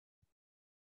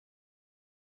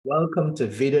Welcome to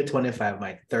video 25,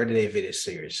 my 30-day video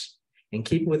series. In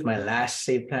keeping with my last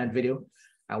Save Planet video,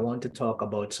 I want to talk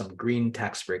about some green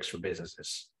tax breaks for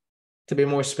businesses. To be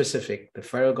more specific, the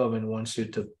federal government wants you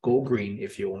to go green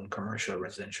if you own commercial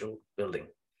residential building,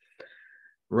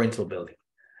 rental building.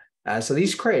 So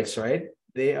these credits, right,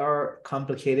 they are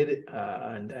complicated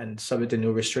and subject to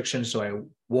new restrictions, so I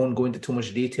won't go into too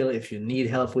much detail. If you need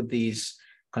help with these,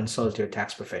 consult your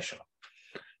tax professional.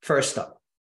 First up,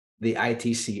 the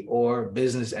ITC, or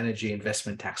Business Energy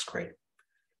Investment Tax Credit.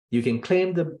 You can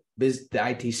claim the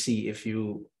ITC if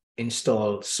you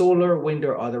install solar, wind,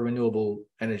 or other renewable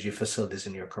energy facilities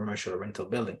in your commercial or rental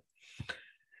building.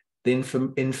 The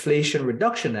Inflation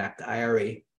Reduction Act,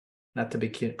 IRA, not to be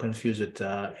confused with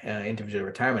individual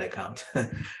retirement account,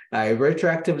 I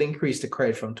retroactively increased the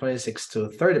credit from 26 to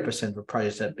 30% for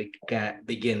projects that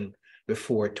begin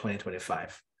before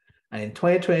 2025. And in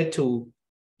 2022,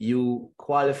 you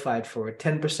qualified for a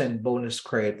 10% bonus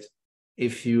credit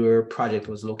if your project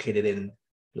was located in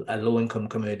a low-income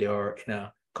community or in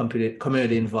a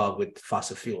community involved with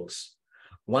fossil fuels.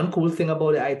 One cool thing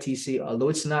about the ITC, although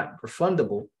it's not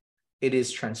refundable, it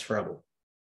is transferable.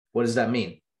 What does that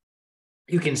mean?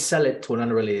 You can sell it to an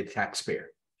unrelated taxpayer.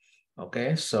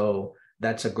 Okay, so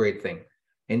that's a great thing.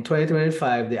 In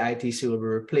 2025, the ITC will be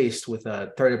replaced with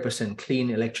a 30%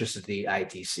 clean electricity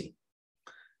ITC.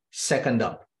 Second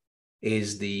up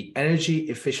is the energy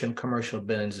efficient commercial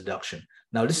billings deduction.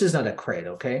 Now, this is not a credit,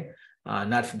 okay?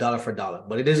 Not dollar for dollar,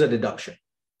 but it is a deduction.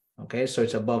 Okay, so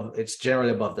it's generally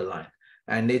above the line.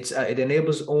 And it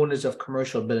enables owners of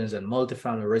commercial buildings and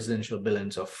multifamily residential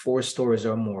buildings of 4 stories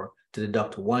or more to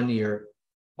deduct 1 year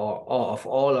of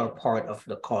all or part of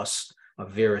the costs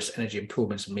of various energy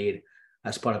improvements made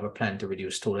as part of a plan to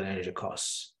reduce total energy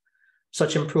costs.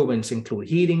 Such improvements include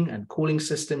heating and cooling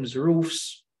systems,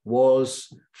 roofs,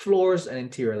 walls, floors, and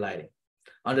interior lighting.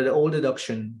 Under the old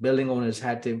deduction, building owners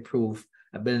had to improve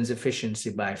a building's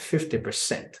efficiency by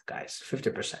 50%, guys,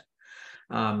 50%.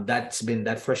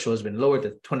 That threshold has been lowered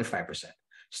to 25%.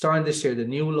 Starting this year, the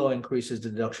new law increases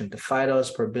the deduction to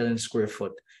 $5 per billion square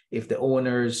foot if the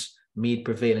owners meet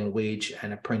prevailing wage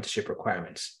and apprenticeship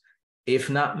requirements. If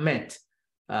not met,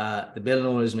 the building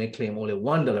owners may claim only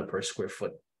 $1 per square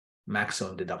foot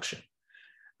maximum deduction.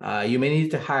 You may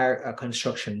need to hire a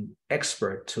construction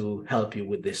expert to help you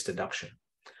with this deduction.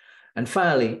 And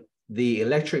finally, the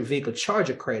electric vehicle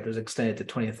charger credit was extended to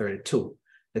 2032.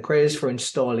 The credit is for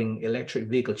installing electric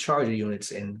vehicle charger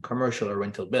units in commercial or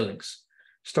rental buildings.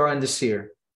 Starting this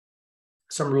year,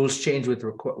 some rules changed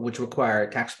which require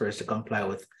taxpayers to comply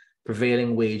with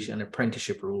prevailing wage and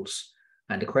apprenticeship rules.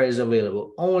 And the credit is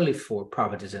available only for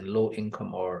properties in low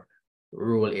income or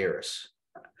rural areas.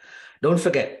 Don't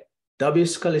forget, W.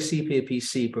 Scully CPA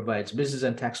PC provides business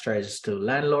and tax strategies to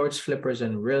landlords, flippers,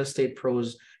 and real estate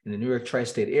pros in the New York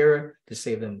tri-state area to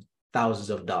save them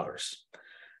thousands of dollars.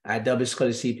 At W.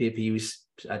 Scully CPA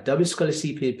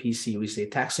PC, we say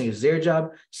taxing is their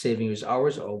job, saving you is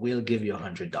ours, or we'll give you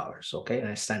 $100. Okay, and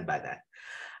I stand by that.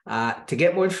 To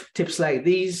get more tips like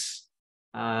these,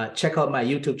 check out my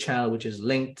YouTube channel, which is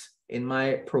linked in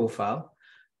my profile.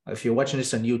 If you're watching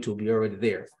this on YouTube, you're already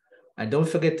there. And don't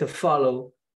forget to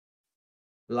follow,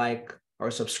 like, or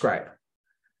subscribe.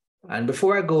 And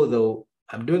before I go, though,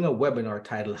 I'm doing a webinar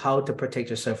titled How to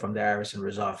Protect Yourself from the IRS and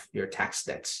Resolve Your Tax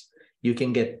Debts. You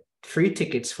can get free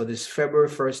tickets for this February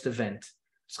 1st event.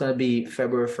 It's going to be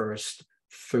February 1st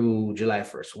through July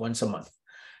 1st, once a month.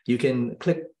 You can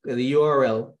click the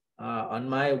URL on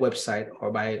my website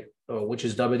which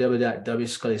is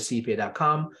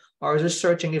www.wscullycpa.com, or just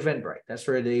searching Eventbrite. That's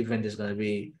where the event is going to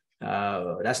be.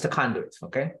 That's the conduit,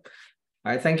 okay?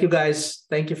 All right, thank you guys.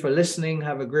 Thank you for listening.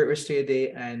 Have a great rest of your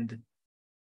day and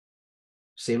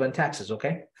save on taxes,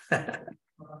 okay?